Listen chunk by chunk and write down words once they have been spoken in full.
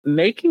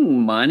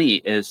Making money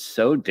is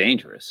so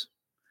dangerous.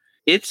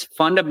 It's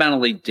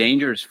fundamentally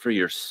dangerous for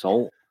your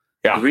soul.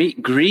 Yeah.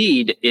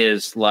 Greed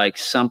is like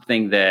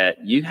something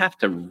that you have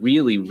to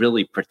really,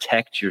 really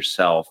protect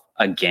yourself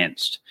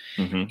against.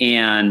 Mm-hmm.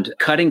 And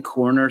cutting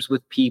corners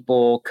with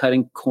people,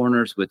 cutting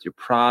corners with your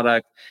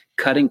product,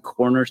 cutting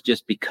corners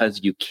just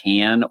because you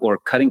can, or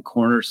cutting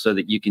corners so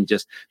that you can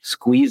just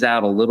squeeze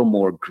out a little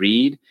more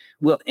greed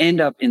will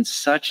end up in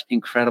such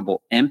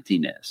incredible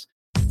emptiness.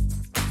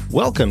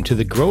 Welcome to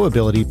the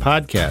Growability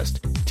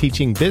Podcast,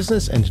 teaching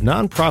business and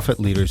nonprofit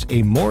leaders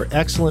a more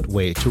excellent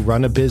way to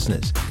run a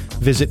business.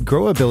 Visit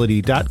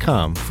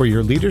growability.com for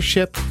your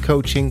leadership,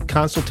 coaching,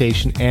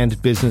 consultation,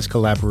 and business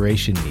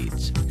collaboration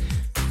needs.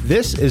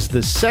 This is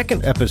the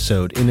second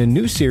episode in a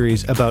new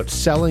series about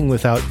selling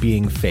without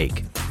being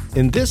fake.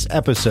 In this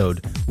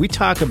episode, we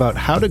talk about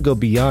how to go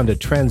beyond a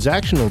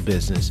transactional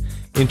business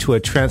into a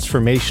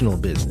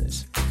transformational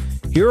business.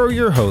 Here are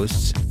your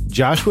hosts,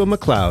 Joshua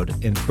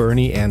McLeod and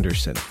Bernie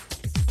Anderson.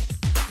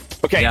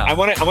 Okay, I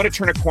want to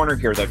turn a corner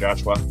here, though,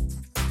 Joshua.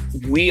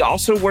 We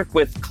also work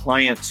with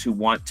clients who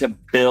want to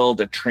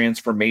build a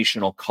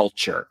transformational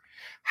culture.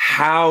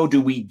 How do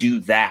we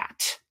do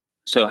that?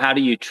 So how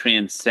do you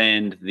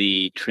transcend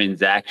the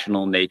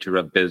transactional nature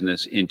of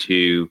business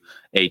into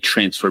a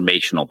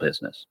transformational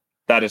business?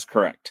 That is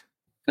correct.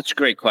 That's a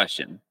great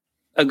question.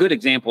 A good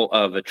example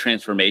of a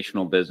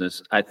transformational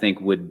business, I think,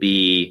 would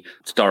be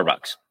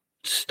Starbucks.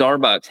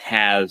 Starbucks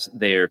has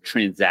their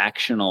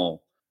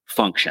transactional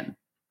function.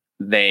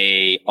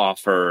 They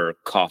offer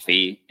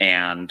coffee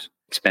and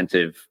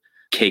expensive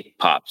cake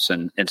pops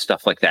and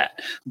stuff like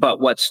that. But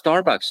what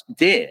Starbucks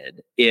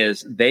did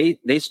is they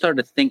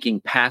started thinking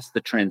past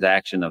the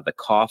transaction of the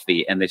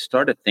coffee, and they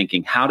started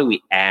thinking, how do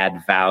we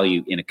add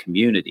value in a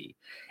community?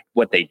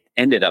 What they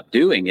ended up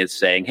doing is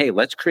saying, hey,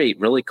 let's create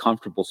really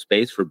comfortable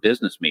space for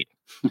business meetings.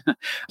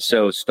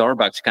 So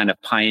Starbucks kind of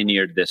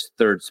pioneered this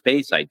third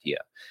space idea.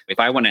 If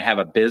I want to have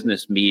a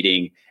business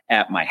meeting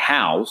at my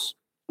house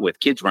with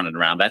kids running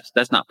around,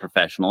 that's not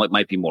professional. It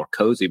might be more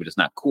cozy, but it's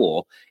not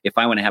cool. If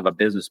I want to have a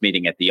business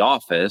meeting at the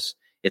office,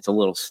 it's a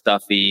little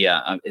stuffy.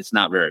 It's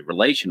not very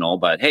relational.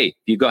 But hey, if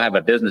you go have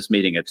a business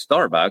meeting at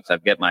Starbucks,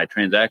 I've got my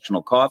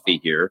transactional coffee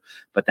here,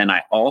 but then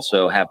I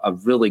also have a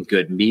really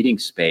good meeting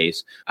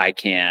space. I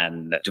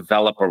can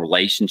develop a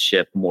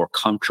relationship more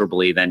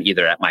comfortably than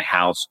either at my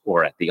house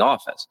or at the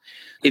office.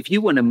 If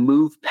you want to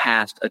move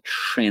past a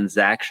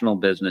transactional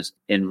business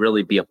and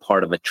really be a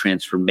part of a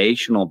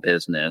transformational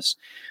business,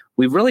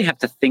 we really have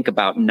to think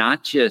about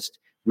not just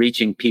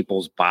reaching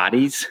people's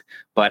bodies,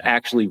 but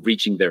actually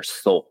reaching their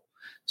soul.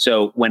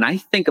 So when I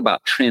think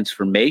about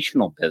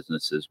transformational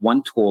businesses,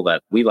 one tool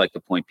that we like to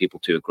point people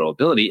to at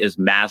Growability is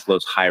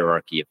Maslow's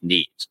hierarchy of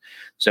needs.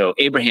 So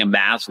Abraham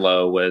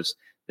Maslow was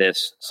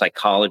this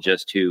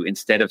psychologist who,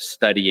 instead of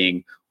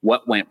studying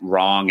what went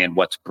wrong and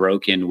what's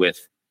broken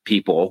with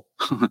people,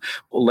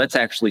 let's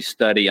actually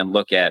study and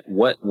look at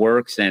what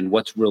works and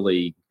what's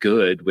really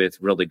good with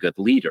really good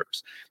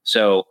leaders.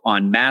 So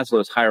on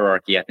Maslow's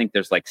hierarchy, I think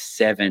there's like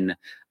 7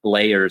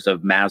 layers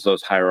of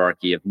Maslow's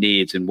hierarchy of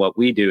needs. And what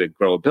we do at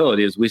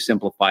Growability is we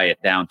simplify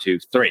it down to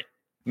 3.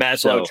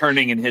 Maslow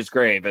turning in his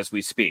grave as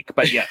we speak.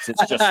 But yes,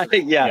 it's just 3.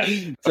 Yeah.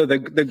 So the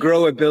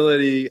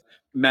Growability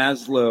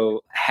Maslow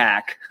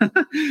hack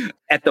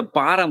at the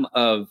bottom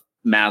of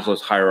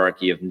Maslow's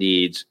hierarchy of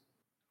needs,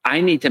 I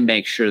need to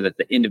make sure that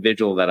the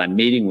individual that I'm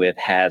meeting with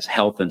has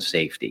health and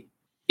safety.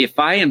 If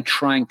I am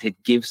trying to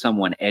give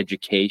someone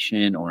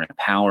education or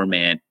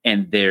empowerment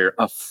and they're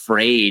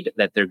afraid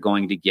that they're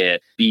going to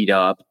get beat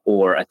up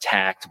or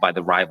attacked by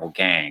the rival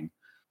gang,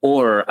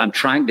 or I'm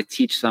trying to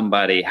teach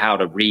somebody how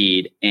to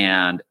read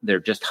and they're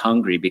just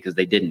hungry because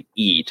they didn't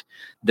eat,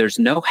 there's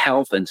no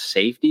health and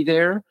safety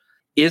there.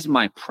 Is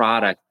my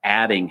product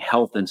adding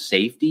health and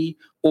safety,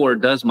 or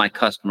does my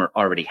customer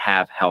already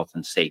have health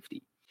and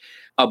safety?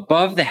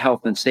 Above the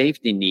health and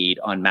safety need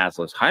on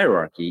Maslow's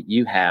hierarchy,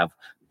 you have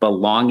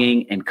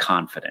belonging and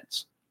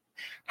confidence.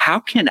 How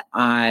can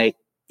I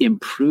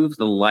improve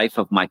the life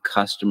of my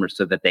customers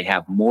so that they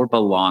have more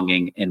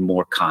belonging and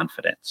more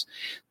confidence?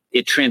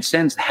 It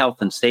transcends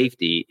health and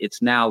safety.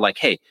 It's now like,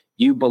 hey,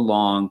 you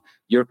belong,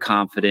 you're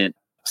confident.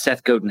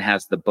 Seth Godin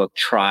has the book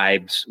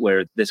Tribes,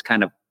 where this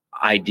kind of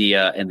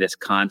idea and this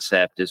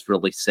concept is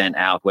really sent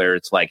out, where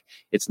it's like,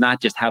 it's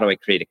not just how do I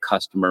create a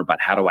customer,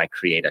 but how do I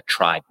create a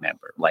tribe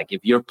member? Like,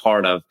 if you're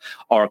part of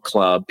our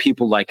club,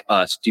 people like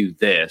us do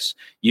this,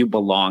 you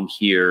belong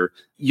here,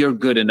 you're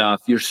good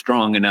enough, you're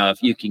strong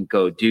enough, you can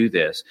go do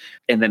this.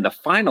 And then the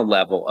final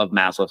level of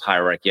Maslow's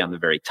hierarchy on the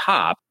very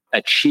top,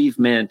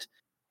 achievement,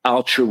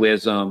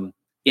 altruism,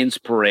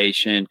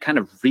 inspiration, kind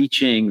of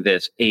reaching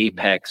this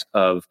apex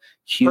of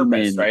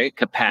human purpose,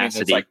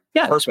 capacity. I mean, it's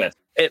like purpose.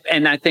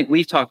 And I think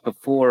we've talked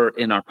before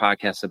in our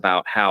podcast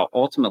about how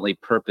ultimately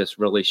purpose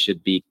really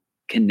should be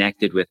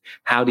connected with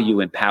how do you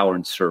empower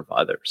and serve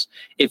others.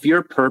 If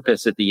your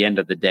purpose at the end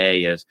of the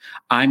day is,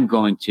 I'm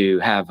going to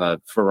have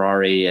a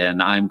Ferrari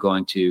and I'm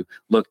going to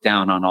look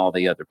down on all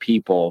the other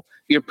people,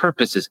 your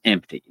purpose is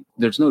empty.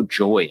 There's no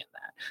joy in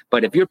that.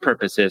 But if your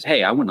purpose is,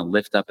 hey, I want to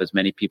lift up as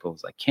many people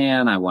as I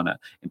can, I want to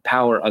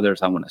empower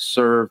others, I want to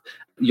serve,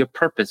 your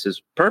purpose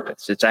is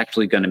purpose. It's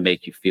actually going to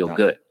make you feel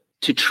good.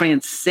 To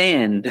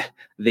transcend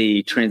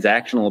the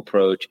transactional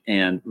approach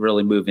and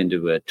really move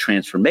into a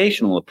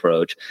transformational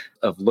approach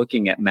of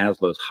looking at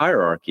Maslow's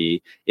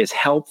hierarchy is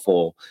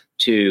helpful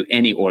to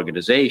any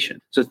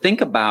organization. So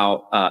think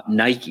about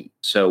Nike.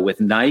 So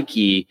with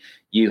Nike,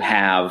 you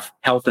have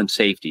health and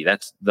safety.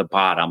 That's the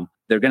bottom.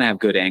 They're going to have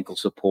good ankle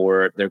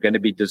support. They're going to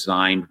be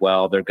designed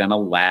well. They're going to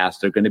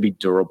last. They're going to be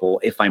durable.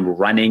 If I'm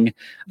running,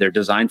 they're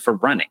designed for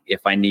running.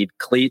 If I need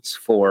cleats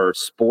for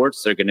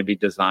sports, they're going to be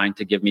designed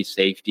to give me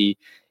safety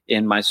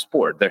in my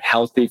sport. They're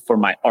healthy for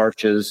my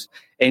arches.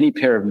 Any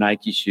pair of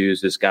Nike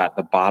shoes has got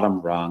the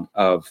bottom rung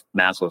of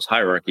Maslow's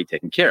hierarchy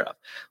taken care of.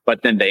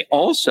 But then they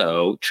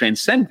also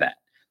transcend that.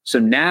 So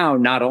now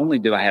not only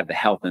do I have the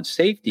health and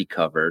safety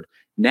covered,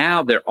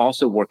 now they're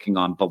also working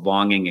on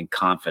belonging and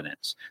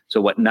confidence.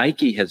 So what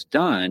Nike has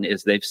done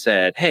is they've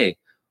said, hey,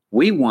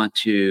 we want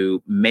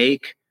to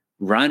make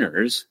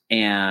runners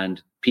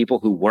and people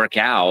who work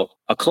out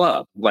a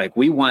club. Like,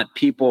 we want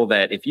people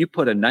that if you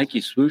put a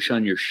Nike swoosh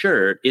on your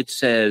shirt, it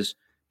says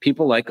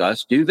people like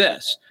us do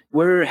this.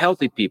 We're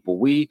healthy people.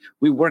 We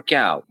work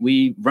out,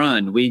 we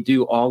run, we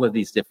do all of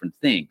these different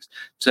things.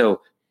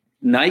 So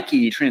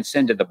Nike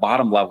transcended the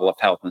bottom level of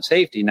health and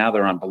safety. Now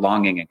they're on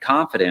belonging and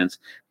confidence.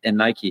 And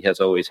Nike has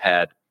always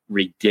had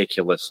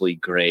ridiculously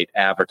great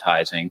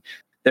advertising.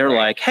 They're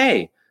like,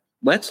 hey,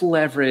 let's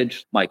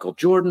leverage Michael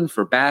Jordan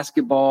for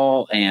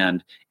basketball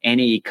and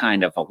any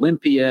kind of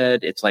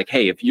Olympiad. It's like,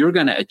 hey, if you're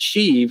going to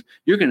achieve,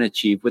 you're going to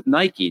achieve with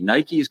Nike.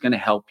 Nike is going to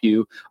help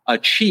you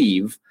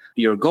achieve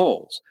your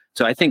goals.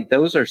 So I think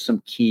those are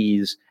some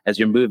keys as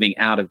you're moving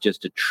out of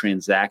just a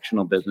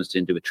transactional business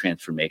into a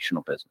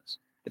transformational business.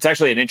 It's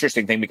actually an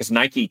interesting thing because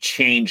Nike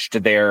changed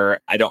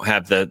I don't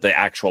have the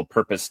actual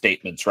purpose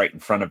statements right in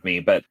front of me,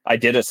 but I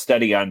did a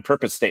study on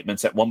purpose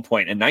statements at one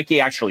point, and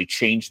Nike actually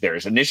changed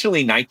theirs.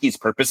 Initially, Nike's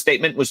purpose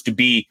statement was to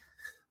be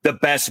the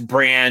best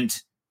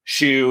brand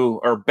shoe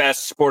or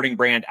best sporting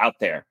brand out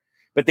there.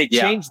 But they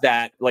changed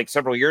that like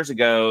several years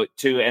ago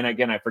to, and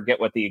again, I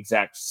forget what the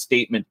exact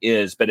statement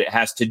is, but it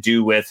has to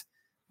do with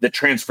the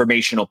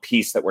transformational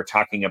piece that we're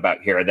talking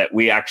about here, that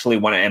we actually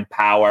want to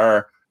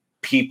empower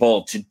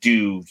people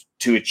to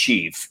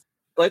achieve.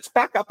 Let's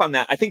back up on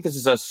that. I think this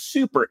is a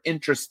super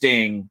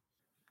interesting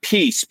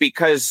piece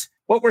because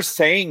what we're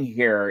saying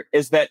here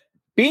is that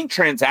being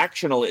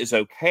transactional is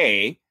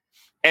okay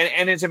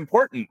and it's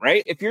important,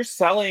 right? If you're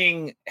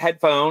selling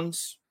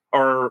headphones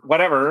or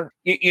whatever,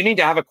 you need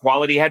to have a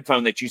quality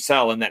headphone that you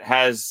sell and that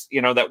has,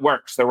 that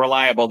works, they're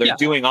reliable, they're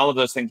doing all of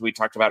those things we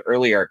talked about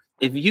earlier.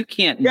 If you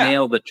can't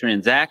nail the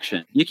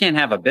transaction, you can't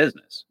have a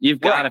business.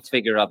 You've got to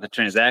figure out the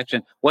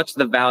transaction. What's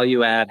the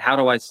value add? How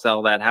do I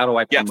sell that? How do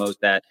I promote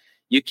that?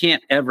 You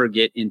can't ever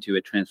get into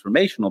a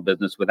transformational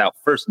business without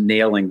first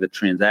nailing the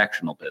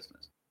transactional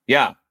business.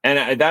 Yeah.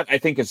 And that I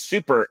think is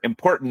super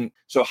important.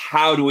 So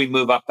how do we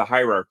move up the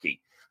hierarchy?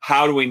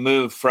 How do we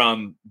move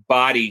from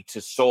body to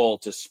soul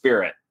to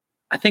spirit?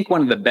 I think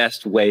one of the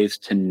best ways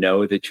to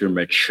know that you're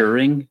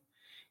maturing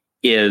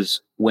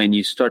is when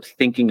you start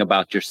thinking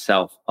about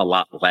yourself a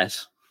lot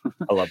less.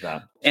 I love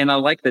that. And I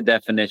like the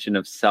definition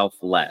of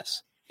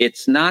selfless.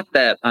 It's not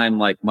that I'm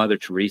like Mother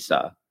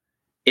Teresa.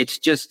 It's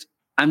just,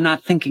 I'm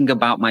not thinking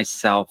about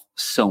myself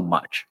so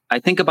much. I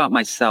think about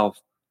myself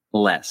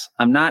less.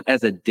 I'm not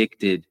as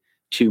addicted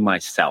to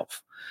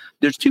myself.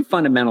 There's two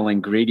fundamental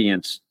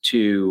ingredients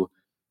to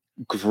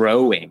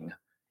growing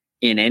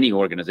in any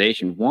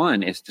organization.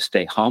 One is to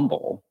stay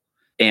humble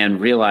and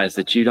realize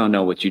that you don't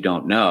know what you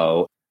don't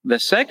know. The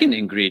second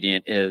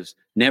ingredient is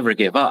never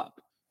give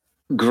up.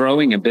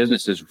 Growing a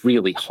business is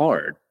really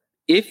hard.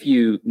 If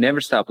you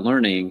never stop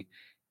learning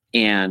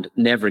and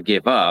never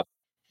give up,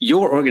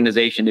 your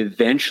organization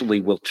eventually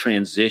will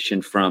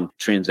transition from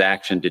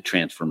transaction to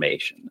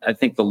transformation. I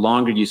think the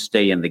longer you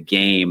stay in the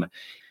game,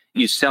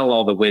 you sell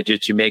all the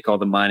widgets, you make all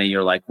the money,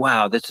 you're like,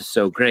 wow, this is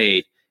so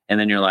great. And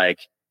then you're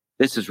like,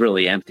 this is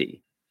really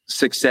empty.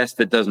 Success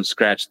that doesn't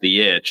scratch the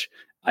itch,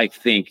 I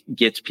think,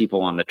 gets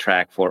people on the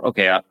track for,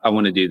 okay, I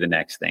want to do the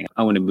next thing.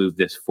 I want to move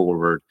this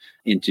forward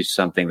into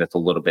something that's a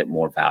little bit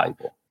more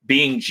valuable.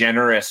 Being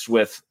generous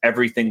with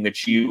everything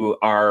that you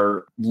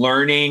are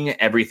learning,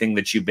 everything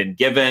that you've been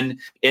given.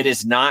 It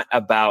is not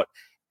about,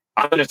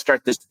 I'm going to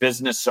start this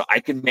business so I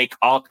can make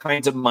all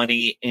kinds of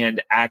money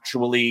and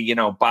actually,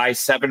 buy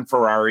 7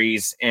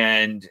 Ferraris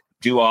and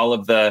do all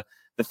of the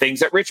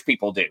things that rich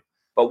people do.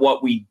 But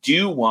what we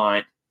do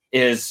want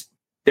is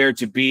there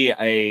to be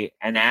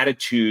an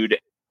attitude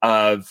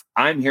of,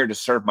 I'm here to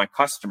serve my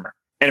customer.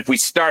 And if we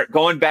start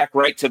going back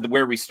right to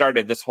where we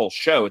started this whole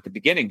show at the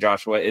beginning,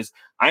 Joshua, is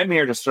I'm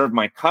here to serve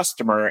my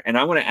customer and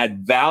I want to add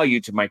value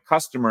to my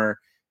customer,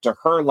 to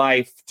her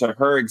life, to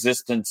her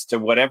existence, to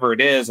whatever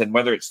it is. And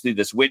whether it's through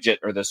this widget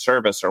or the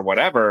service or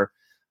whatever,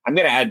 I'm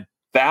going to add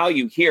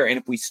value here. And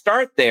if we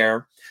start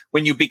there,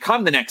 when you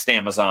become the next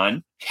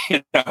Amazon,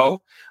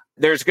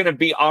 there's going to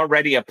be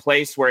already a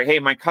place where, hey,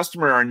 my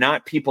customer are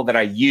not people that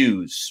I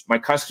use. My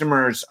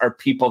customers are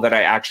people that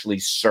I actually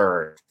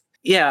serve.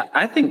 Yeah,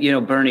 I think,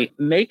 Bernie,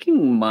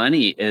 making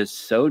money is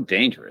so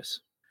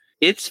dangerous.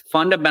 It's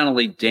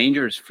fundamentally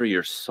dangerous for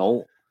your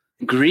soul.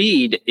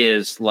 Greed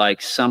is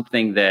like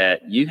something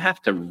that you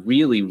have to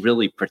really,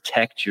 really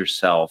protect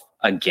yourself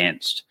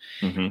against.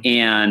 Mm-hmm.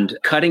 And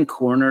cutting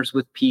corners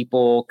with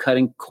people,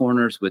 cutting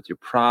corners with your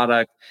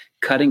product,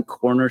 cutting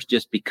corners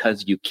just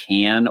because you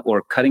can,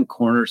 or cutting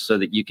corners so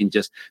that you can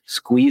just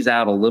squeeze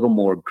out a little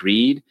more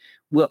greed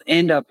will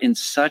end up in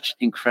such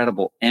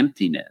incredible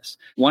emptiness.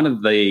 One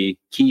of the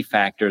key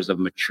factors of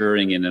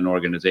maturing in an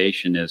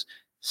organization is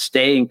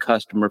staying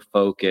customer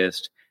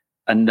focused.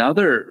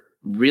 Another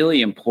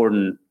really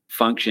important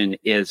function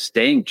is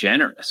staying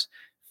generous,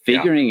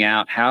 figuring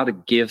out how to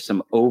give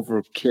some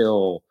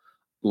overkill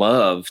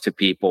love to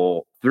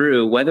people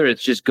through, whether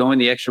it's just going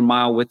the extra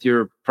mile with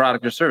your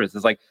product or service.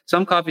 It's like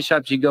some coffee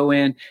shops you go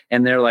in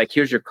and they're like,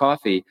 here's your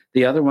coffee.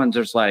 The other ones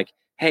are like,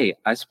 hey,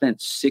 I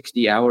spent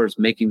 60 hours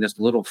making this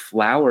little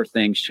flower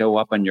thing show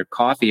up on your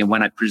coffee. And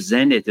when I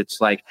present it, it's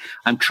like,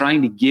 I'm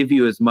trying to give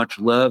you as much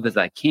love as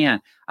I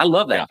can. I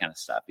love that kind of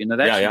stuff.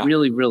 That's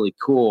really, really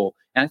cool.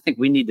 And I think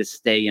we need to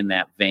stay in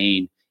that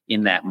vein,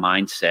 in that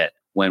mindset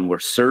when we're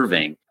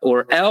serving,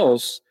 or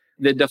else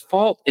the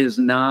default is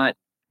not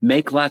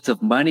make lots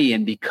of money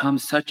and become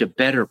such a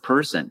better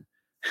person.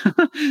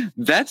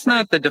 That's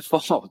not the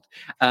default.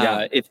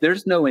 If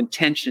there's no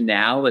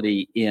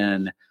intentionality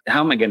in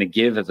how am I going to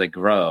give as I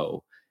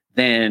grow,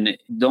 then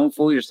don't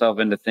fool yourself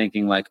into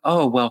thinking like,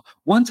 oh, well,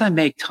 once I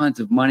make tons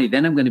of money,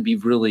 then I'm going to be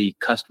really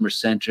customer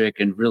centric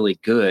and really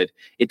good.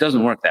 It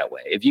doesn't work that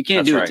way. If you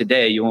can't do it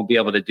today, you won't be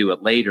able to do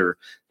it later.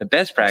 The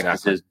best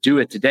practice is do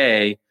it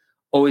today,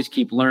 always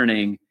keep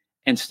learning,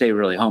 and stay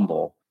really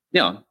humble.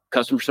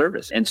 Customer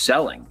service and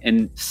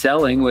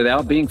selling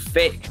without being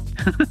fake.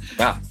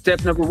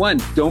 Step number 1,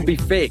 don't be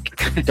fake.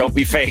 Don't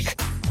be fake.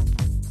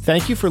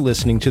 Thank you for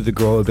listening to the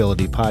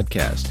Growability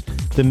Podcast.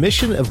 The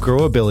mission of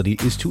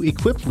Growability is to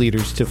equip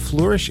leaders to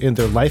flourish in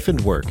their life and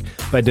work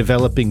by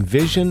developing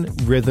vision,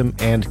 rhythm,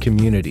 and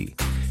community.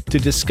 To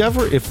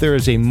discover if there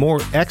is a more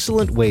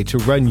excellent way to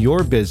run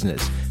your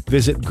business,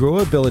 visit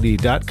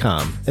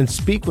growability.com and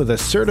speak with a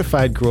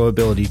certified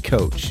Growability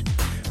coach.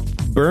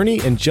 Bernie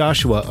and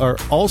Joshua are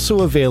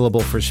also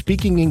available for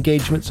speaking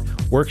engagements,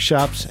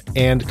 workshops,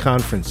 and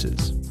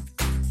conferences.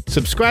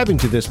 Subscribing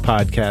to this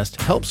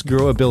podcast helps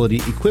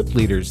Growability equip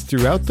leaders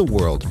throughout the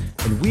world,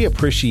 and we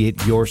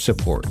appreciate your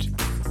support.